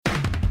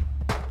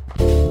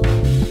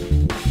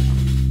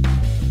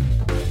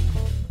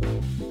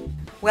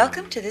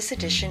Welcome to this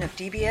edition of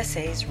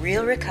DBSA's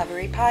Real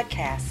Recovery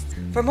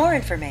Podcast. For more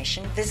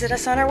information, visit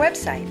us on our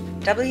website,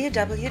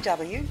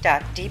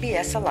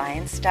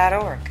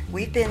 www.dbsalliance.org.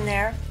 We've been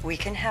there, we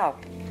can help.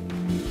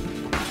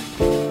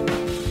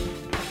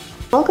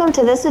 Welcome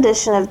to this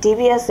edition of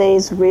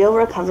DBSA's Real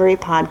Recovery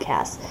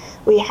Podcast.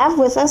 We have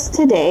with us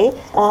today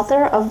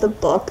author of the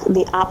book,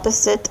 The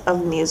Opposite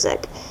of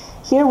Music.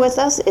 Here with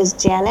us is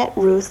Janet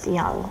Ruth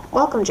Young.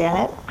 Welcome,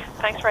 Janet.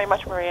 Thanks very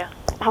much, Maria.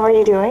 How are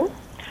you doing?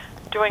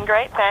 Doing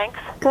great, thanks.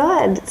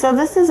 Good. So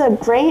this is a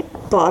great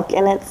book,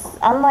 and it's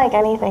unlike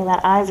anything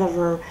that I've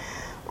ever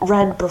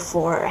read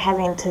before,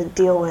 having to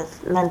deal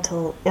with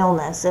mental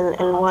illness. And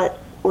what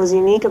was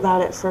unique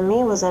about it for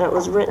me was that it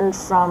was written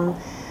from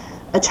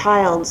a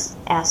child's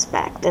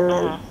aspect.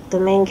 And the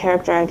main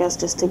character, I guess,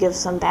 just to give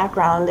some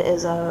background,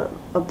 is a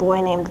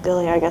boy named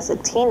Billy, or I guess a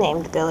teen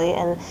named Billy,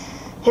 and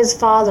his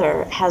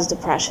father has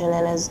depression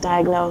and is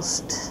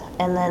diagnosed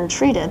and then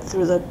treated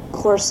through the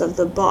course of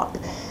the book.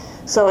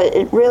 So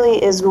it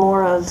really is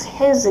more of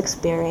his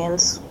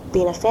experience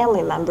being a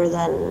family member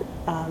than,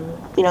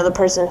 the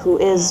person who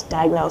is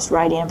diagnosed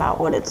writing about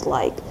what it's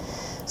like.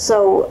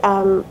 So,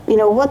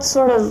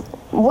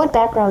 what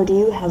background do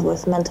you have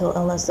with mental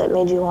illness that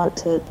made you want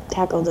to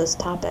tackle this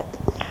topic?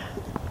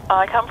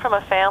 I come from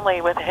a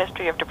family with a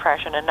history of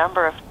depression. A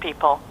number of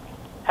people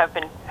have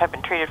been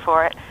treated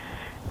for it,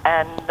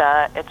 and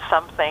it's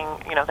something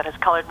that has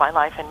colored my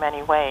life in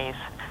many ways.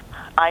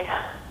 I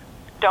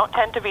don't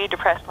tend to be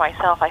depressed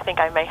myself. I think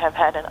I may have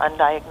had an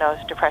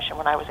undiagnosed depression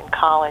when I was in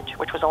college,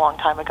 which was a long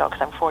time ago because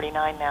I'm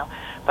 49 now.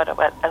 But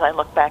as I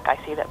look back, I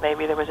see that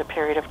maybe there was a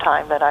period of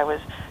time that I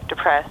was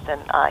depressed and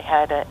I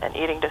had an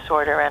eating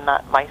disorder, and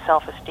my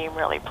self-esteem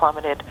really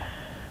plummeted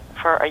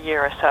for a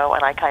year or so,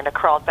 and I kind of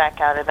crawled back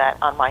out of that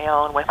on my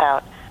own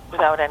without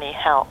any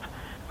help.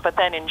 But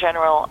then in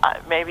general,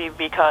 maybe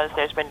because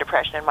there's been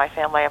depression in my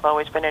family, I've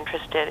always been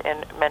interested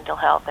in mental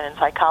health and in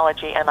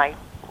psychology, and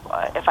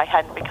if I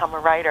hadn't become a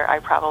writer, I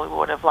probably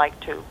would have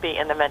liked to be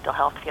in the mental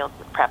health field,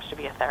 perhaps to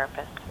be a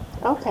therapist.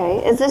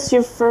 Okay. Is this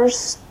your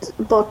first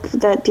book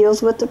that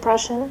deals with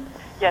depression?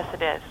 Yes,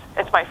 it is.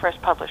 It's my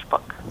first published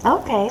book.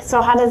 Okay.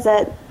 So how does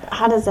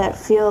that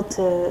feel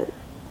to?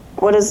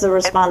 What has the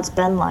response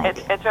been like?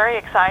 It's very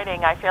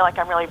exciting. I feel like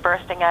I'm really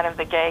bursting out of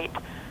the gate,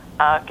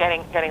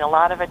 getting a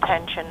lot of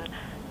attention.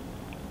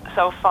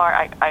 So far,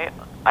 I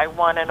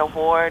won an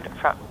award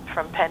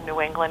from Penn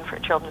New England for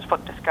Children's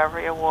Book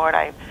Discovery Award.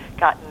 I've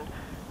gotten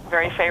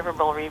very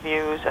favorable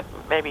reviews,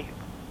 maybe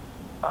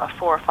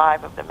 4 or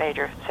 5 of the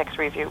major 6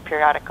 review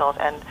periodicals,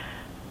 and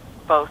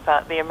both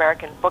the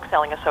American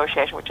Bookselling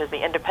Association, which is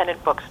the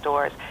independent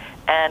bookstores,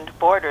 and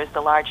Borders,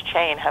 the large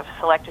chain, have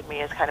selected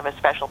me as kind of a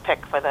special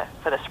pick for the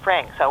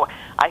spring. So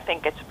I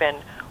think it's been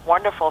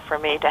wonderful for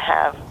me to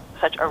have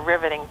such a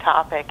riveting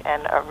topic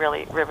and a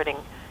really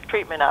riveting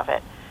treatment of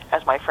it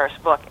as my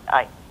first book.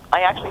 I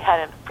actually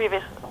had an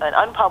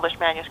unpublished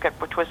manuscript,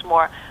 which was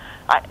more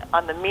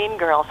on the Mean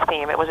Girls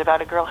theme. It was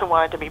about a girl who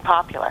wanted to be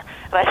popular,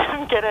 and I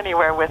didn't get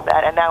anywhere with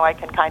that, and now I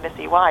can kind of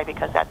see why,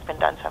 because that's been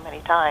done so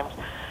many times.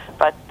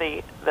 But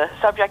the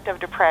subject of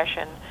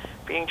depression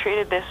being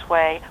treated this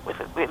way, with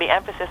the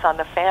emphasis on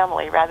the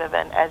family rather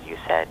than, as you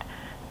said,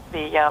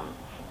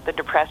 the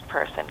depressed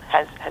person,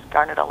 has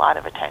garnered a lot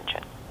of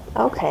attention.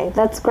 Okay,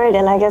 that's great.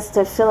 And I guess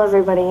to fill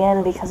everybody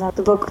in, because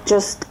the book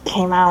just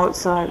came out,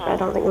 so I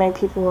don't think many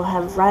people will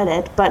have read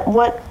it. But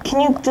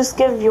can you just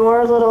give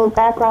your little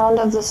background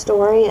of the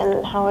story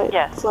and how it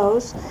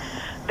flows?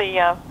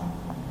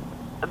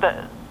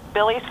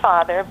 Billy's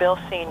father, Bill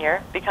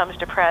Sr., becomes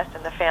depressed,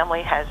 and the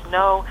family has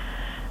no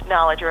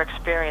knowledge or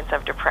experience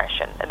of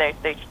depression. And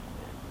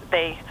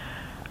they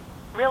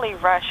really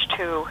rush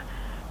to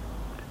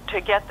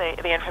get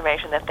the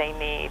information that they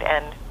need,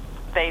 and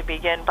they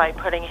begin by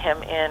putting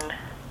him in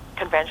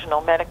conventional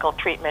medical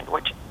treatment,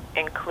 which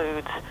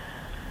includes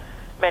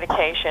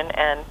medication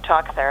and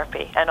talk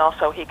therapy. And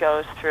also he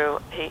gets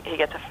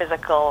a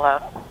physical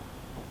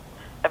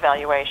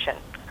evaluation,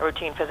 a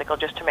routine physical,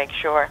 just to make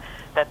sure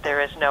that there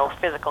is no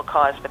physical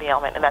cause for the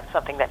ailment. And that's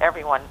something that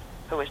everyone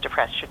who is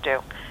depressed should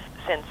do.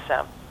 Since,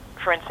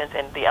 for instance,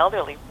 in the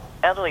elderly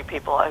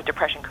people,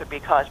 depression could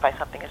be caused by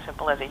something as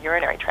simple as a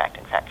urinary tract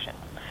infection.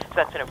 So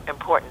that's an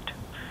important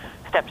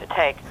step to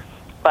take.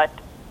 But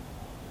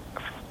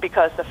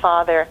because the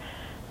father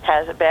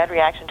has a bad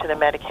reaction to the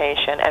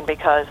medication, and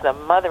because the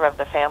mother of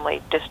the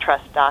family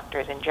distrusts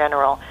doctors in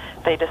general,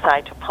 they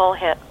decide to pull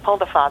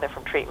the father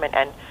from treatment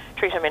and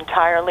treat him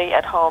entirely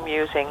at home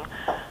using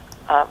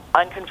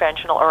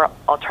unconventional or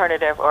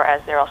alternative, or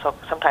as they're also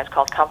sometimes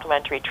called,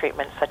 complementary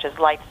treatments, such as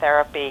light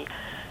therapy,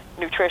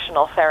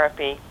 nutritional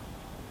therapy,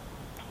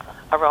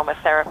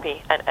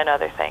 aromatherapy, and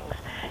other things.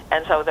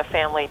 And so the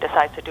family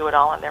decides to do it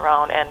all on their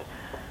own, and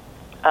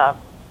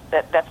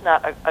that's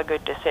not a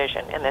good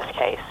decision in this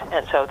case.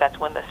 And so that's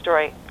when the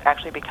story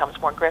actually becomes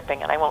more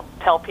gripping. And I won't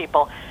tell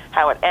people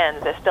how it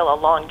ends. There's still a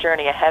long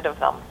journey ahead of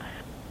them.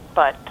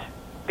 But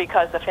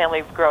because the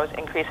family grows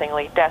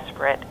increasingly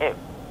desperate,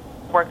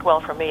 worked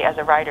well for me as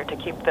a writer to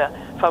keep the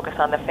focus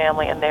on the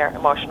family and their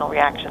emotional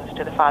reactions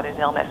to the father's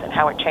illness and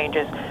how it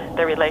changes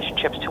their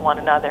relationships to one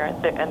another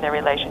and their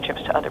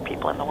relationships to other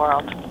people in the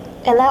world.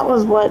 And that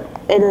was what,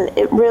 and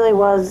it really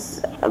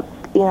was,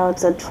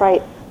 it's a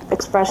trite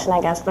expression, I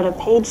guess, but a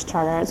page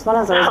turner. It's one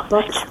of those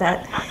books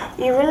that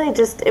you really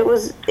just, it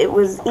was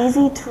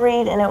easy to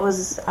read, and it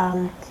was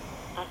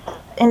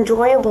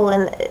enjoyable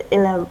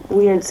in a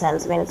weird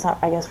sense. I mean, it's not,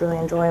 I guess, really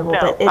enjoyable,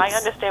 no, but I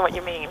understand what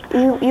you mean.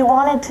 You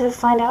wanted to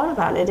find out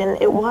about it,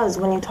 and it was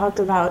when you talked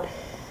about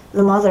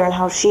the mother and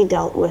how she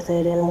dealt with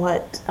it, and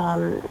what,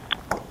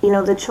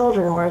 the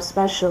children were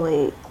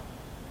especially.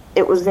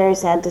 It was very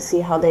sad to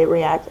see how they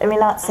react. I mean,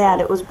 not sad,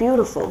 it was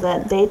beautiful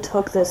that they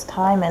took this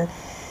time,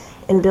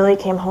 and Billy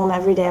came home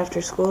every day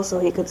after school so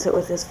he could sit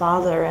with his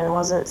father and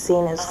wasn't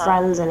seeing his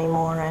friends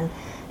anymore,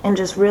 and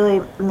just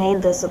really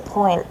made this a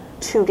point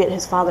to get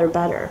his father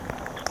better.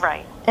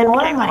 Right. And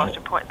one of the most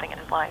important thing in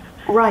his life.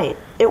 Right.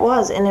 It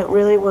was, and it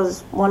really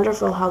was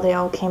wonderful how they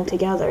all came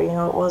together.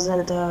 It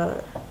wasn't,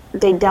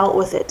 they dealt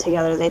with it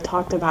together, they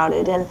talked about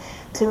it, and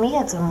to me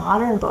it's a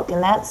modern book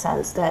in that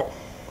sense that,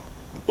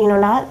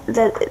 not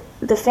that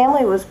the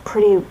family was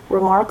pretty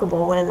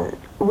remarkable when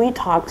we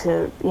talk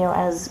to,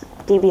 as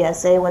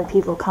DBSA, when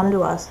people come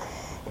to us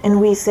and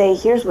we say,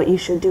 here's what you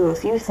should do.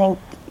 If you think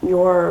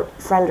your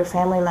friend or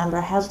family member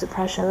has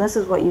depression, this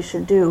is what you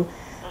should do.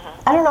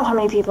 I don't know how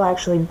many people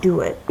actually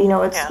do it.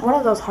 It's one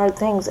of those hard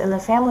things. And the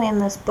family in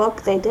this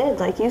book, they did.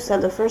 Like you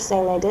said, the first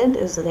thing they did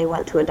is that they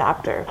went to a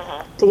doctor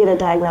to get a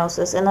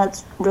diagnosis. And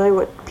that's really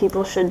what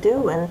people should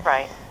do. And,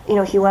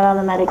 he went on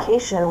a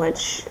medication,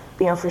 which,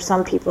 for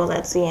some people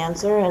that's the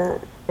answer.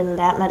 And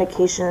that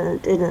medication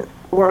didn't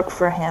work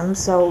for him.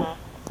 So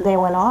they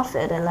went off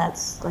it. And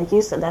that's, like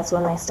you said, that's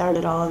when they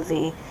started all of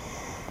the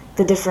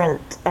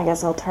different, I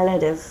guess,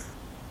 alternative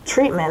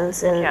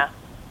treatments.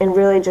 And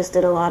really just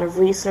did a lot of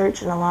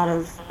research and a lot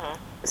of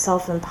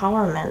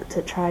self-empowerment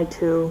to try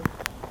to,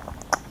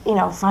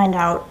 find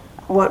out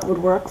what would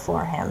work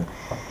for him.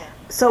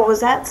 So was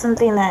that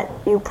something that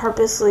you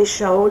purposely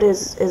showed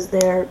is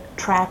their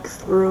track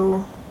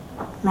through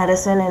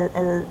medicine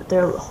and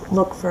their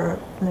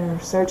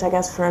search, I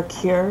guess, for a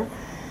cure?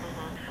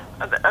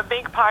 A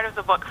big part of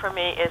the book for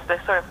me is the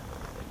sort of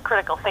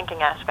critical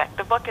thinking aspect.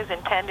 The book is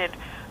intended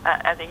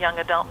as a young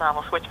adult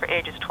novel, switched for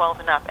ages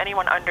 12 and up.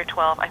 Anyone under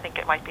 12, I think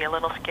it might be a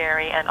little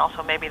scary, and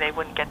also maybe they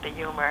wouldn't get the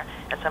humor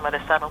and some of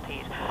the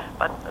subtleties.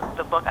 But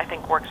the book, I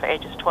think, works for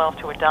ages 12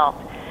 to adult.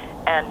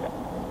 And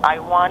I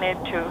wanted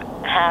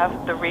to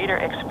have the reader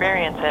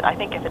experience it. I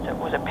think if it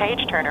was a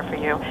page-turner for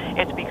you,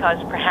 it's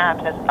because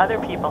perhaps, as other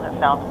people have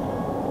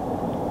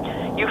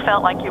felt, you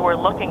felt like you were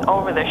looking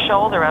over the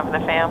shoulder of the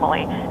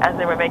family as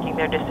they were making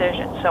their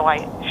decisions. So I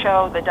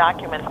show the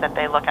documents that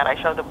they look at,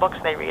 I show the books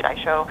they read, I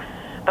show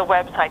the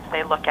websites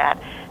they look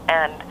at,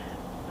 and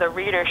the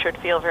reader should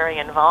feel very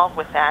involved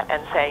with that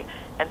and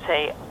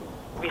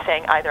be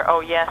saying either, oh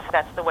yes,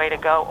 that's the way to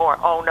go, or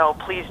oh no,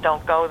 please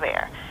don't go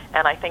there.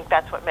 And I think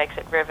that's what makes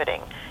it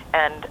riveting.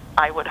 And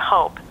I would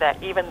hope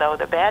that even though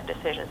the bad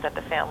decisions that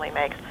the family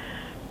makes,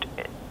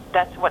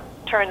 that's what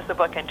turns the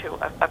book into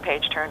a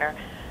page turner.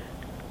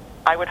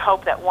 I would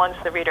hope that once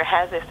the reader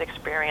has this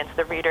experience,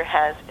 the reader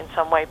has in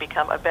some way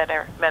become a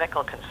better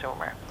medical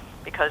consumer,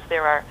 because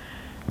there are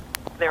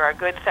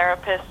good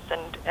therapists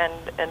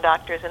and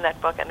doctors in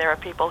that book, and there are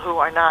people who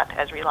are not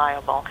as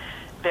reliable.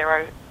 There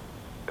are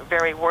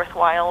very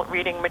worthwhile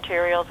reading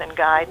materials and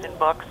guides and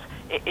books,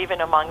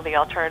 even among the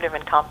alternative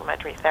and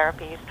complementary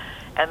therapies,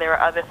 and there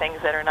are other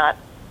things that are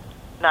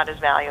not as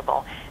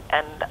valuable.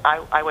 And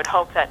I would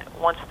hope that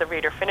once the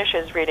reader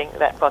finishes reading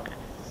that book,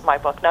 my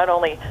book, not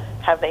only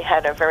have they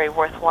had a very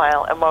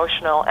worthwhile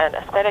emotional and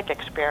aesthetic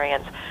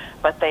experience,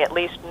 but they at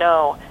least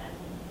know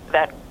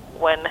that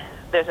when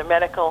there's a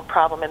medical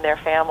problem in their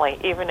family,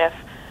 even if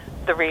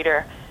the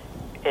reader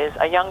is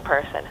a young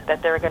person,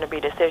 that there are going to be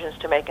decisions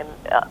to make, and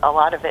a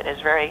lot of it is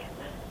very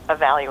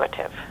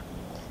evaluative.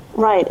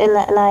 Right,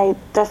 and I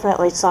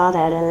definitely saw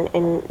that,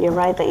 and you're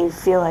right that you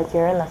feel like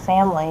you're in the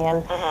family,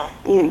 and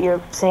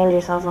you're saying to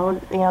yourself, oh,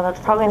 that's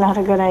probably not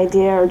a good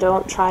idea, or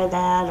don't try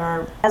that,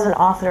 or as an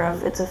author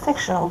of, it's a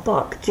fictional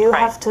book, do you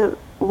have to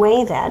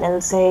weigh that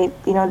and say,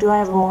 do I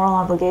have a moral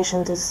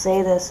obligation to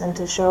say this and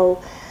to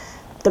show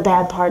the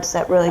bad parts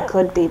that really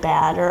could be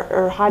bad,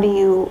 or how do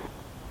you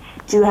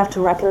have to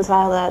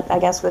reconcile that, I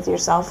guess, with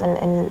yourself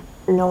and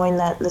knowing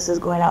that this is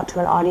going out to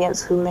an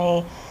audience who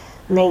may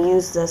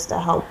use this to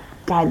help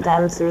guide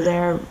them through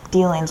their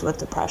dealings with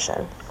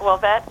depression? Well,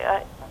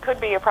 that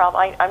could be a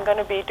problem. I'm going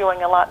to be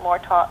doing a lot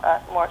more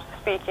more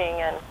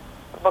speaking and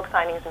book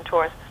signings and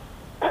tours.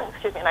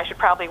 Excuse me, and I should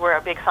probably wear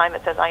a big sign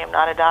that says I am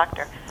not a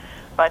doctor.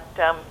 But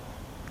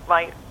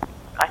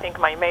I think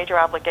my major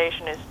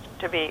obligation is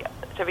to be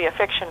a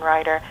fiction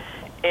writer,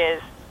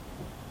 is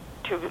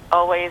to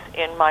always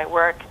in my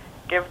work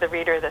give the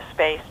reader the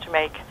space to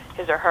make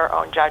his or her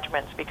own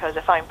judgments, because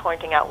if I'm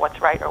pointing out what's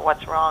right or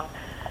what's wrong,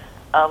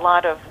 a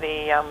lot of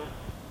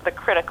the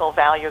critical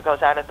value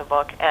goes out of the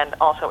book, and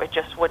also it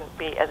just wouldn't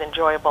be as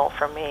enjoyable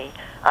for me.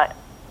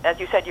 as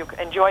you said, you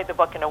enjoyed the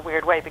book in a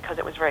weird way because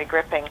it was very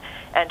gripping.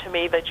 And to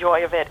me, the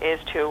joy of it is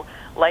to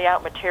lay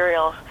out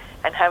materials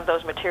and have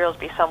those materials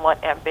be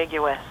somewhat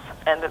ambiguous,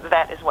 and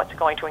that is what's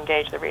going to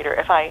engage the reader.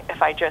 If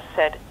I just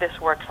said this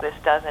works, this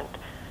doesn't,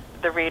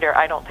 the reader,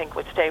 I don't think,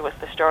 would stay with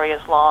the story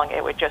as long.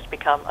 It would just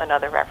become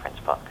another reference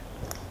book.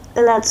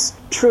 And that's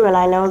true, and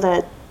I know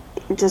that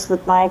just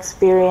with my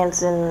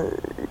experience and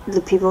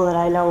the people that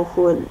I know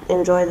who would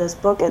enjoy this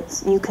book,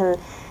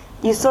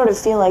 you sort of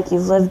feel like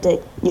you've lived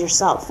it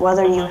yourself,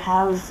 whether you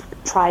have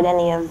tried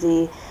any of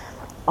the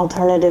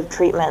alternative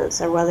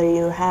treatments or whether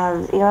you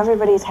have,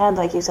 everybody's had,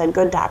 like you said,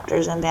 good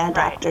doctors and bad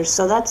doctors.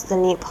 So that's the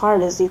neat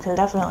part, is you can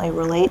definitely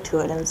relate to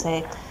it and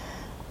say,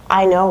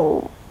 I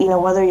know,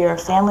 whether you're a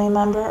family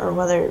member or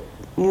whether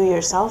you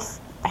yourself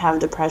have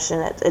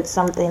depression, it's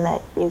something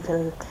that you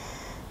can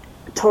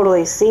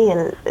totally see.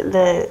 And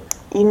the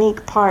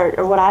unique part,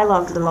 or what I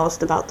loved the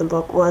most about the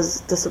book,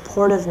 was the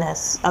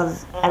supportiveness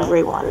of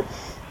everyone.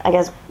 I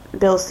guess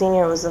Bill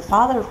Sr. was the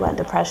father who had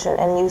depression,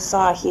 and you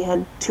saw he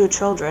had 2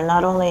 children,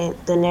 not only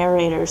the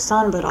narrator's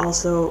son, but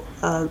also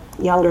a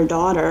younger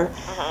daughter,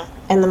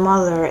 and the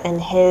mother,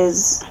 and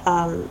his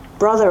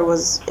brother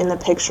was in the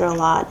picture a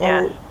lot.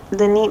 And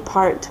the neat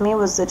part to me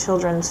was the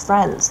children's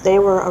friends. They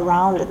were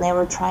around, and they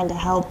were trying to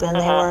help, and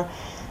they were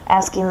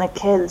asking the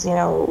kids,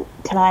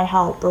 can I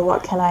help, or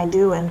what can I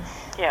do? And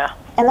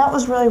that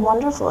was really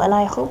wonderful, and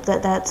I hope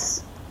that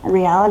that's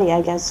reality,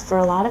 I guess, for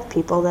a lot of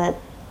people,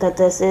 that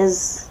this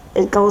is,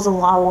 it goes a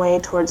long way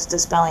towards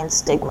dispelling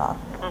stigma.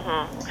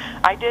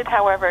 I did,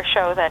 however,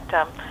 show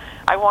that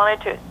I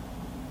wanted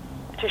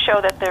to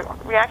show that the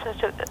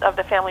reactions of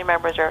the family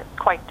members are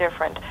quite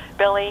different.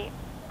 Billy,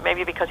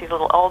 maybe because he's a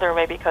little older,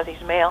 maybe because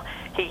he's male,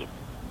 he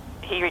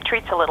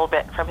retreats a little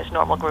bit from his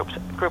normal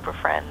group of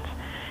friends,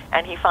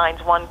 and he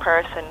finds one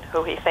person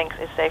who he thinks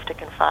is safe to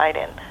confide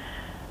in.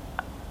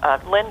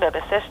 Linda,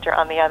 the sister,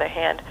 on the other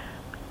hand,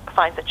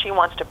 finds that she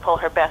wants to pull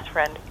her best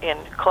friend in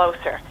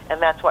closer,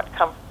 and that's what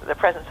the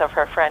presence of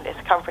her friend is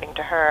comforting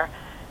to her.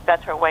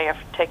 That's her way of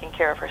taking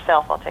care of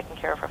herself while taking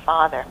care of her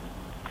father.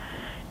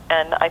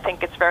 And I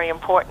think it's very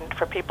important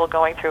for people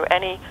going through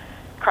any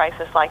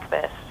crisis like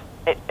this.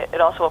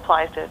 It also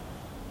applies to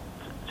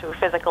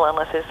physical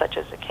illnesses such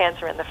as a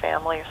cancer in the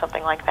family or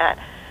something like that.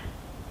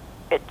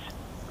 It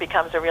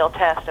becomes a real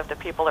test of the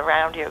people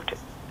around you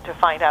to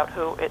find out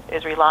who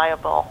is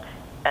reliable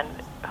and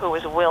who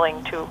is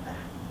willing to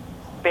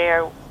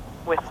bear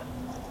with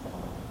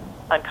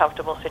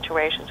uncomfortable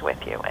situations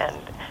with you,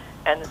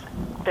 and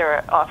there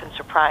are often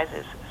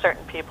surprises.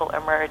 Certain people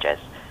emerge as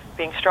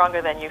being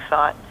stronger than you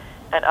thought,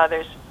 and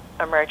others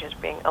emerge as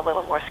being a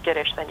little more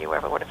skittish than you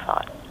ever would have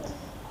thought.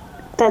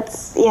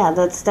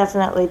 That's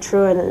definitely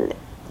true. And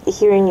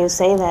hearing you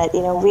say that,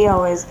 we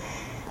always,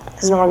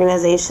 as an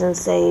organization,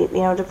 say,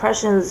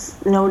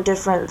 depression's no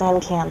different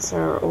than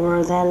cancer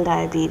or than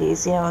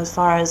diabetes, as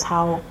far as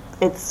how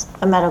it's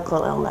a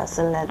medical illness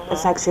and it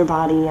affects your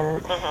body,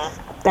 and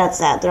that's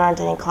that. There aren't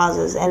any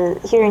causes. And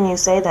hearing you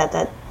say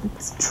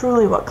that's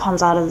truly what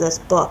comes out of this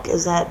book,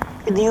 is that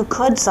you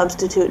could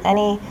substitute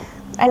any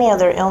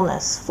other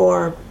illness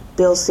for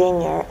Bill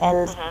Sr.,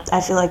 and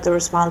I feel like the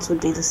response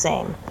would be the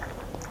same.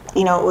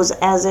 It was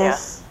as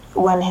if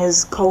when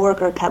his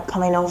coworker kept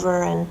coming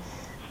over and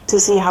to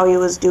see how he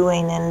was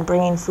doing and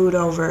bringing food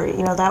over, it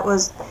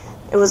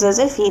was as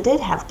if he did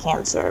have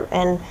cancer,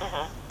 and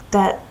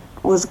that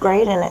was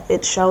great, and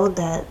it showed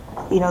that,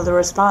 the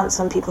response,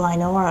 some people I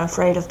know are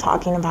afraid of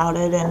talking about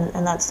it,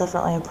 and that's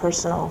definitely a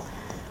personal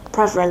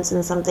preference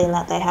and something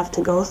that they have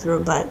to go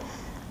through, but,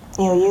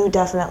 you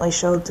definitely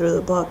showed through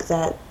the book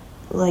that,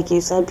 like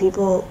you said,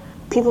 people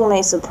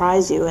may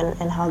surprise you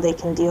in how they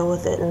can deal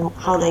with it and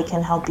how they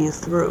can help you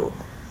through.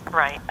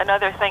 Right.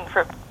 Another thing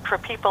for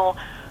people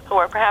who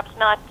are perhaps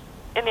not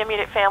in the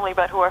immediate family,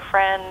 but who are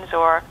friends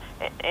or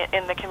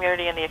in the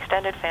community and the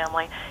extended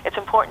family, it's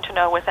important to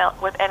know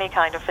with any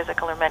kind of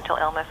physical or mental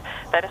illness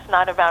that it's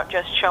not about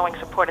just showing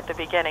support at the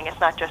beginning. It's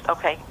not just,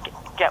 okay,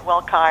 get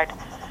well card,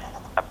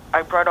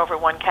 I brought over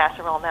 1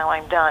 casserole, now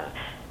I'm done.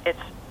 It's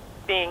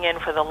being in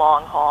for the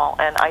long haul.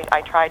 And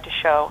I tried to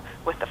show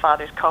with the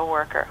father's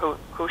coworker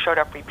who showed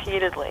up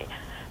repeatedly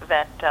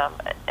that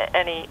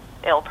any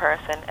ill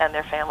person and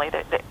their family,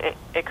 that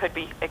it could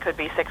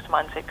be 6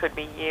 months, it could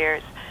be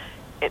years.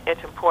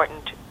 It's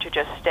important to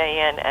just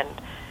stay in and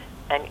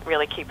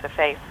really keep the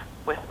faith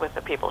with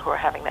the people who are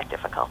having that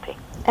difficulty.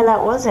 And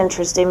that was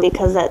interesting,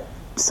 because at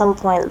some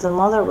point the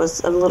mother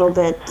was a little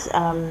bit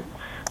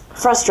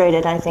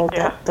frustrated, I think,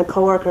 that the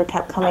coworker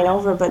kept coming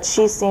over, but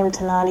she seemed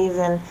to not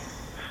even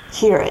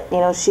hear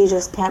it. She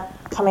just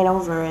kept coming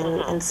over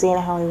and seeing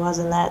how he was,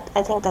 and that,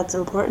 I think that's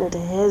important to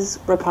his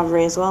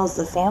recovery as well as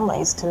the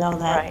families, to know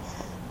that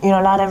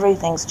not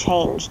everything's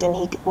changed,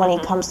 and when he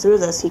comes through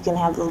this, he can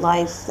have the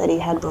life that he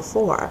had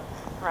before.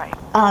 Right.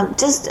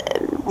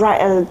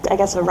 I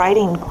guess a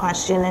writing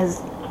question is,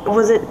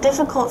 was it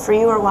difficult for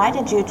you, or why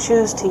did you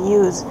choose to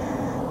use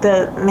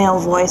the male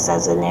voice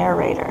as a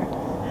narrator?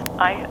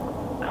 I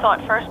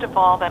thought, first of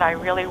all, that I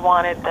really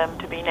wanted them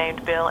to be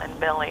named Bill and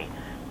Billy,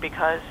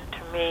 because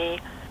to me,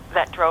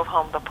 that drove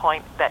home the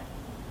point that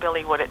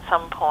Billy would at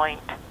some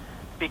point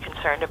be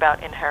concerned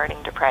about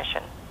inheriting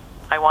depression.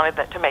 I wanted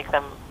that to make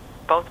them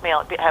both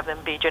male, have them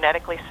be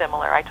genetically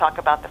similar. I talk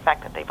about the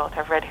fact that they both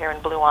have red hair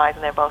and blue eyes,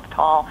 and they're both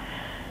tall.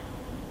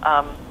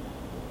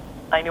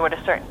 I knew at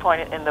a certain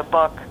point in the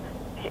book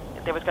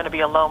there was going to be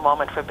a low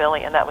moment for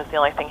Billy, and that was the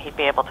only thing he'd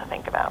be able to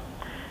think about.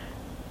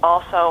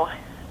 Also,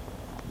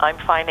 I'm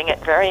finding it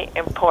very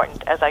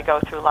important as I go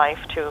through life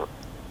to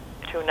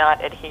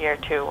not adhere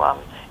to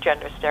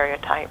gender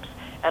stereotypes,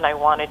 and I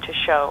wanted to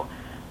show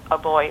a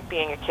boy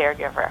being a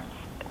caregiver.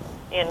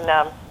 In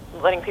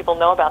letting people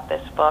know about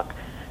this book,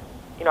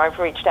 I've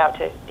reached out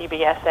to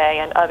DBSA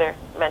and other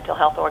mental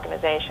health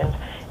organizations,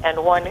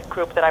 and one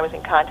group that I was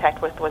in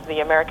contact with was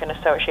the American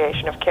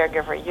Association of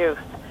Caregiver Youth,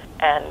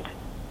 and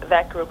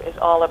that group is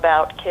all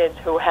about kids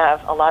who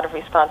have a lot of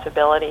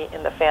responsibility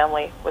in the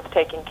family with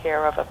taking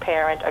care of a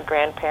parent, a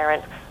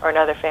grandparent, or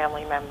another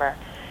family member.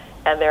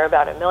 And there are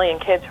about 1 million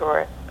kids who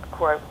are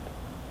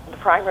the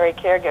primary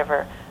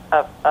caregiver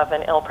of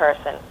an ill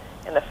person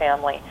in the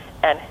family,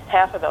 and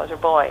half of those are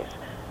boys.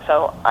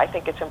 So I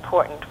think it's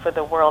important for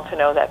the world to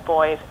know that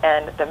boys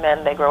and the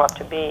men they grow up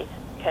to be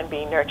can be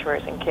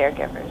nurturers and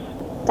caregivers.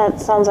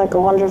 That sounds like a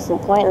wonderful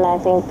point, and I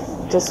think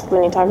just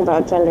when you talk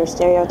about gender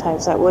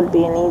stereotypes, that would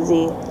be an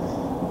easy...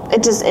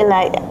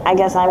 I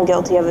guess I'm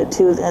guilty of it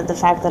too, the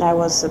fact that I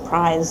was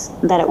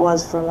surprised that it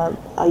was from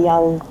a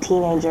young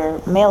teenager,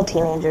 male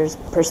teenager's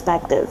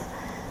perspective.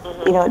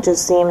 Mm-hmm. It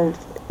just seemed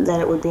that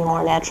it would be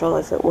more natural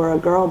if it were a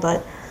girl,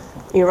 but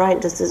you're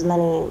right, just as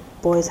many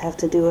boys have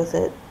to deal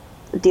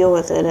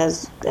with it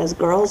as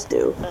girls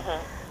do.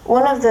 Mm-hmm.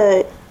 One of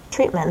the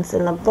treatments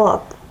in the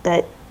book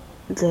that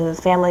the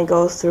family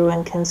goes through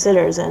and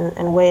considers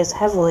and weighs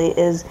heavily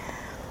is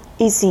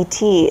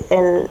ECT,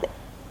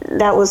 and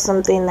that was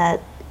something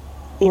that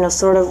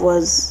sort of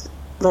was,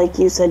 like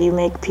you said, you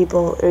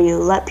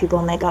let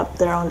people make up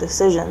their own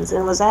decisions.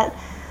 And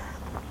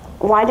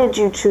why did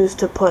you choose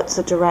to put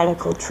such a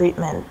radical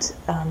treatment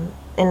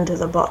into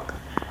the book?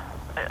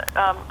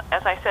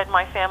 As I said,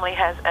 my family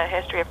has a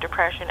history of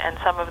depression, and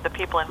some of the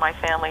people in my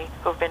family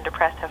who've been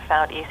depressed have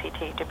found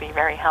ECT to be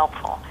very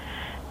helpful.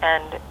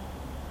 And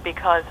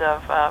because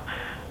of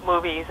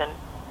movies and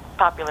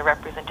popular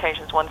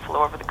representations, One Flew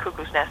Over the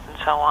Cuckoo's Nest and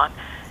so on,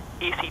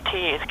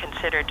 ECT is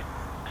considered,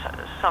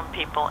 some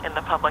people in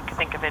the public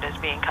think of it as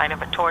being kind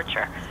of a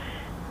torture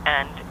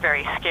and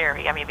very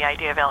scary. I mean, the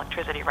idea of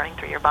electricity running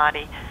through your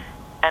body.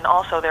 And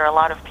also there are a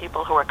lot of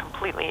people who are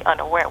completely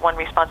unaware. One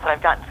response that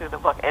I've gotten through the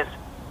book is,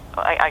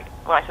 when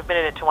I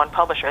submitted it to one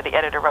publisher, the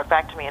editor wrote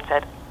back to me and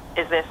said,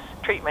 is this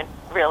treatment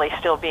really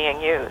still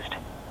being used?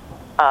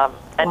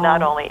 And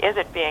not only is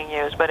it being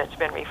used, but it's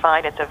been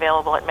refined. It's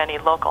available at many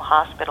local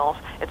hospitals.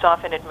 It's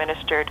often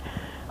administered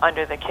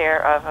under the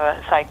care of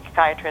a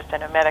psychiatrist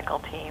and a medical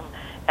team,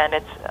 and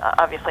it's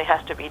obviously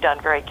has to be done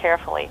very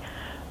carefully.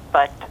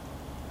 But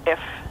if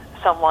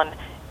someone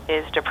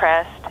is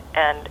depressed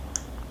and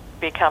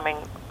becoming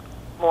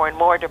more and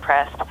more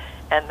depressed,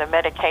 and the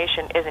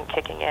medication isn't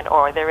kicking in,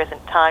 or there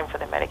isn't time for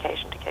the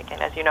medication to kick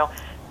in. As you know,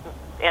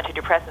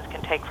 antidepressants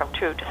can take from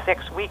 2 to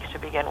 6 weeks to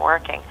begin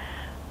working.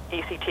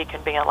 ECT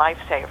can be a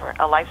lifesaver,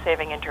 a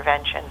life-saving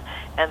intervention,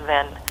 and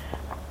then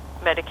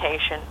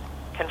medication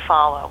can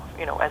follow,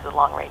 as a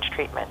long-range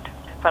treatment.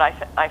 But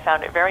I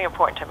found it very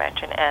important to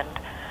mention, and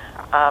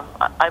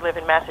I live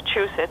in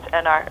Massachusetts,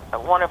 and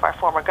one of our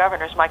former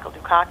governors, Michael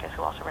Dukakis,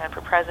 who also ran for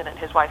president,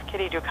 his wife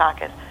Kitty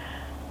Dukakis,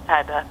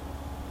 had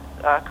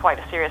quite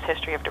a serious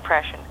history of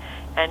depression,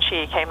 and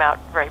she came out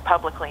very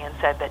publicly and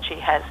said that she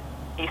has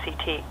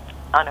ECT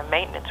on a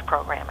maintenance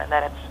program, and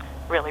that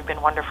it's really been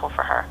wonderful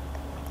for her.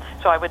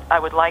 So I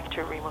would like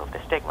to remove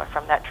the stigma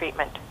from that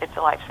treatment. It's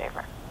a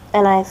lifesaver.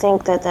 And I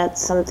think that that's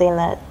something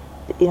that,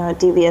 at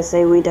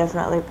DBSA we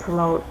definitely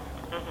promote.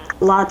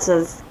 Mm-hmm. Lots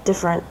of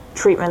different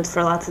treatments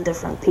for lots of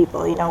different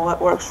people. What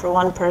works for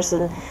one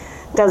person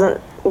doesn't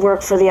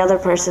work for the other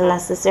person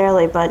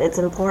necessarily, but it's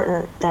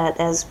important that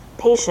as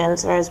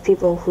patients or as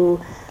people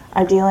who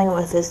are dealing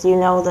with this,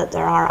 that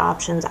there are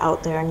options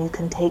out there, and you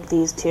can take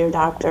these to your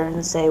doctor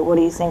and say, what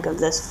do you think of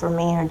this for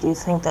me, or do you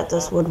think that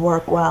this would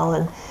work well?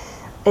 And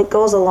it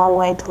goes a long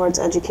way towards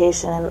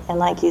education and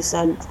like you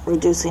said,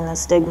 reducing the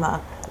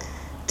stigma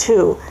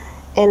too.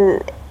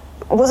 And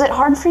was it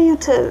hard for you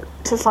to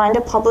find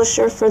a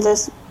publisher for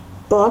this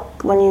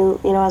book when you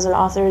as an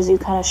author, as you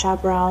kind of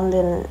shop around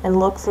and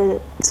look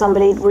for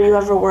somebody? Were you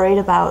ever worried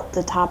about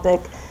the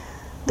topic,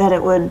 that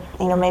it would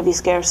maybe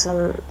scare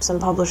some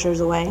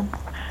publishers away?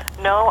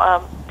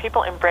 No,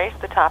 people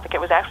embraced the topic. It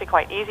was actually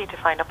quite easy to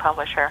find a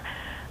publisher.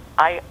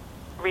 I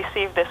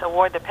received this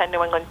award, the PEN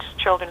New England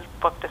Children's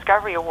Book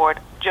Discovery Award,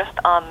 just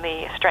on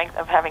the strength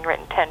of having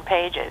written 10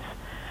 pages.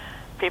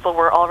 People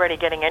were already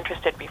getting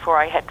interested before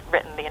I had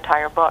written the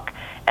entire book.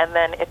 And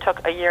then it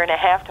took 1.5 years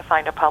to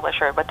find a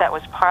publisher, but that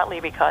was partly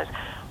because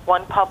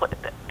one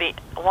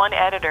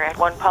editor at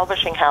one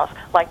publishing house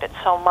liked it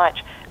so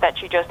much that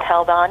she just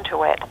held on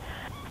to it.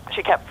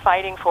 She kept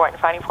fighting for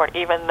it,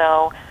 even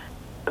though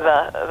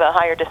the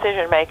higher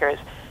decision makers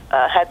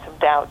had some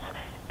doubts.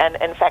 And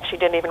in fact, she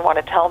didn't even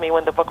want to tell me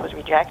when the book was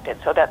rejected,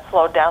 so that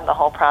slowed down the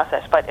whole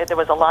process. But there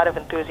was a lot of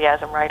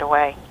enthusiasm right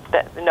away.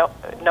 That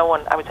no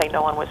one, I would say,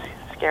 no one was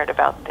scared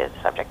about the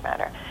subject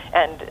matter.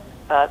 And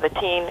the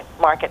teen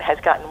market has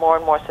gotten more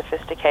and more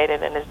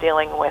sophisticated and is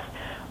dealing with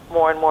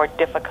more and more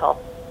difficult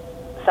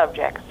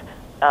subjects.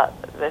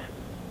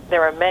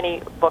 There are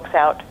many books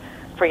out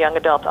for young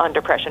adults on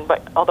depression,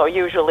 but although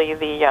usually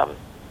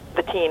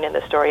the teen in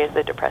the story is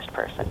the depressed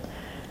person.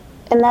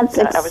 And that's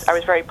I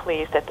was very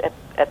pleased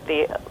at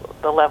the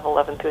level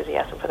of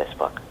enthusiasm for this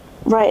book.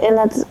 Right, and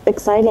that's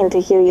exciting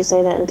to hear you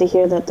say that and to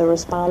hear that the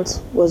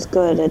response was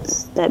good.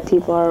 It's that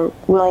people are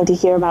willing to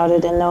hear about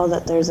it and know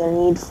that there's a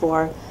need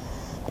for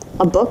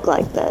a book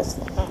like this.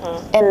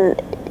 Mm-hmm. And,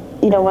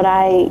 you know,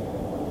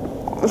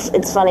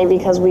 it's funny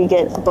because we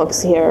get books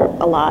here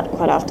a lot.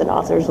 Quite often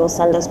authors will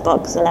send us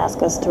books and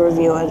ask us to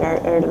review it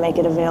or to make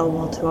it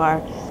available to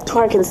our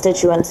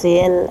constituency.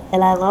 And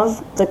I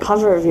love the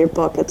cover of your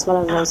book. It's one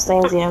of those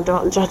things, you know,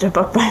 don't judge a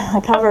book by the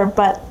cover.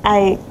 But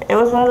it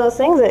was one of those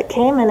things that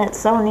came and it's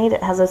so neat.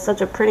 It has such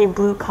a pretty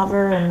blue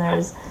cover and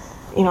there's,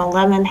 you know,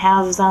 lemon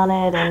halves on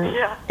it and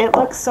it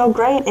looks so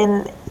great.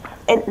 And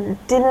it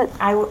didn't.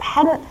 I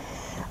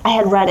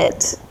had read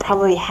it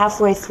probably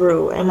halfway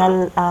through and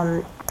then.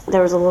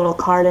 There was a little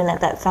card in it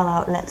that fell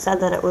out, and it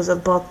said that it was a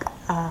book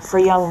for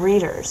young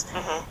readers.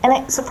 Mm-hmm. And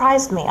it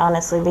surprised me,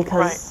 honestly,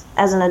 because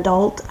as an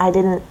adult, I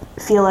didn't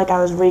feel like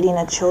I was reading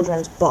a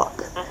children's book.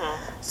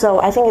 Mm-hmm. So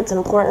I think it's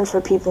important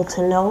for people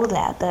to know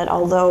that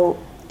although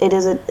it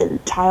is a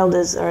child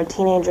or a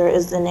teenager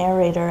is the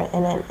narrator,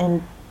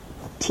 and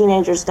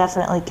teenagers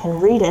definitely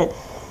can read it,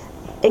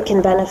 it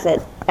can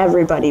benefit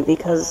everybody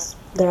because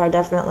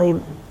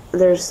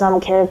there's some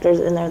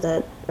characters in there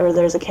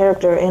there's a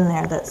character in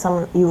there that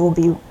you will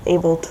be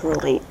able to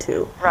relate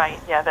to. Right,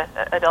 yeah,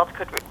 that adults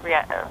could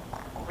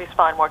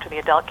respond more to the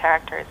adult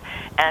characters.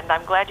 And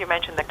I'm glad you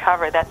mentioned the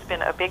cover. That's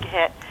been a big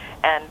hit,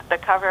 and the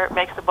cover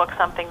makes the book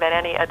something that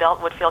any adult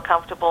would feel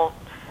comfortable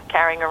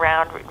carrying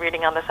around,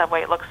 reading on the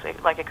subway. It looks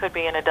like it could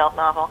be an adult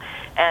novel.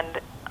 And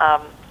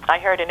I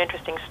heard an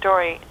interesting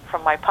story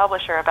from my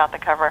publisher about the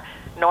cover.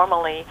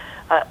 Normally,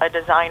 a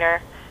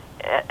designer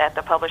at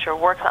the publisher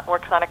works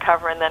on a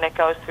cover, and then it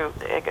goes through.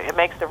 It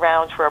makes the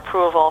rounds for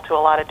approval to a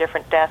lot of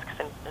different desks,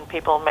 and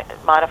people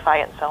modify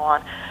it and so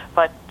on.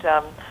 But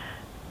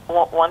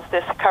once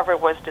this cover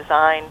was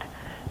designed,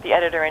 the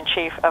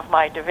editor-in-chief of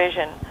my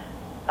division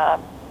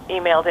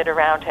emailed it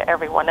around to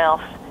everyone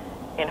else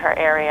in her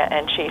area,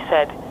 and she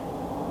said,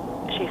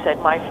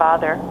 my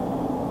father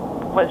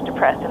was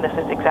depressed, and this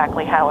is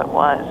exactly how it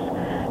was.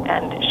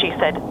 And she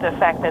said the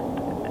fact that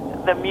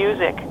the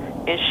music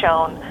is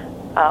shown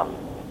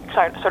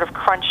sort of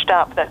crunched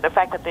up, the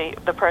fact that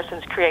the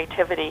person's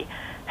creativity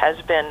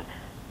has been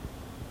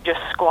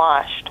just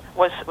squashed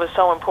was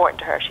so important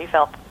to her. She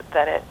felt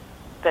that it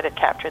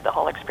captured the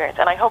whole experience.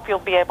 And I hope you'll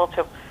be able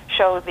to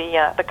show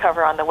the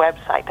cover on the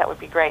website. That would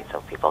be great,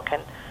 so people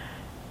can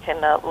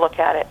look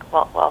at it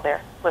while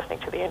they're listening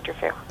to the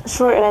interview.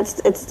 Sure, and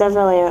it's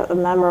definitely a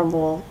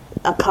memorable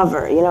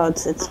cover. You know,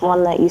 it's mm-hmm.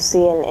 one that you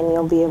see and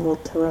you'll be able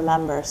to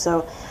remember.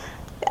 So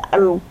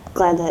I'm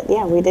glad that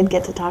we did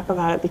get to talk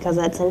about it because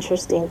that's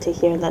interesting to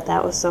hear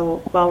that was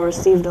so well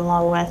received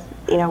along with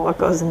what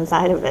goes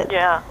inside of it.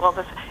 Yeah, well,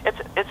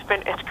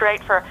 it's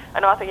great for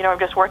an author. I'm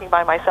just working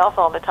by myself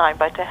all the time,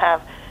 but to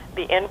have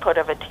the input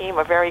of a team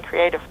of very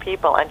creative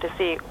people and to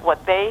see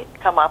what they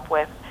come up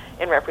with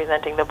in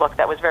representing the book,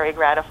 that was very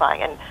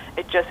gratifying. And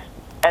it just,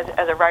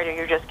 as a writer,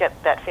 you just get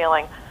that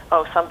feeling,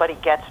 oh, somebody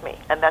gets me,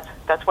 and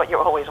that's what you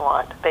always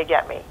want. They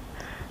get me.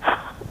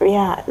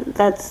 Yeah,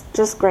 that's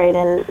just great.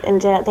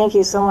 And Janet, thank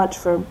you so much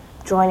for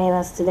joining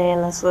us today.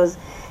 And it was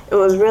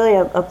really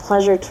a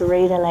pleasure to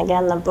read. And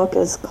again, the book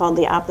is called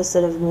The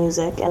Opposite of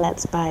Music, and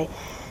it's by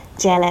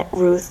Janet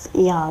Ruth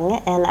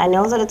Young. And I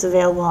know that it's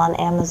available on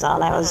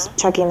Amazon. I was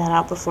checking that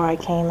out before I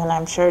came, and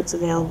I'm sure it's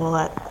available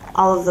at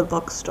all of the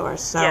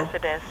bookstores. So. Yes,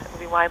 it is. It will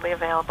be widely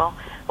available.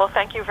 Well,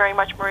 thank you very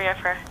much, Maria,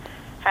 for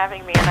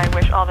having me, and I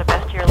wish all the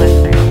best to your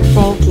listeners.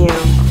 Thank you.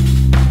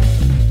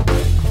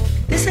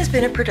 This has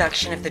been a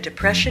production of the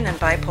Depression and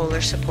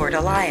Bipolar Support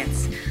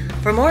Alliance.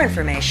 For more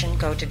information,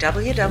 go to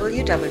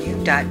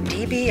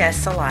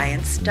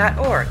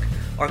www.dbsalliance.org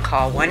or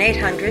call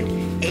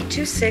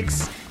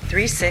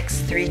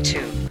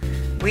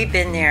 1-800-826-3632. We've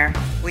been there.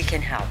 We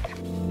can help.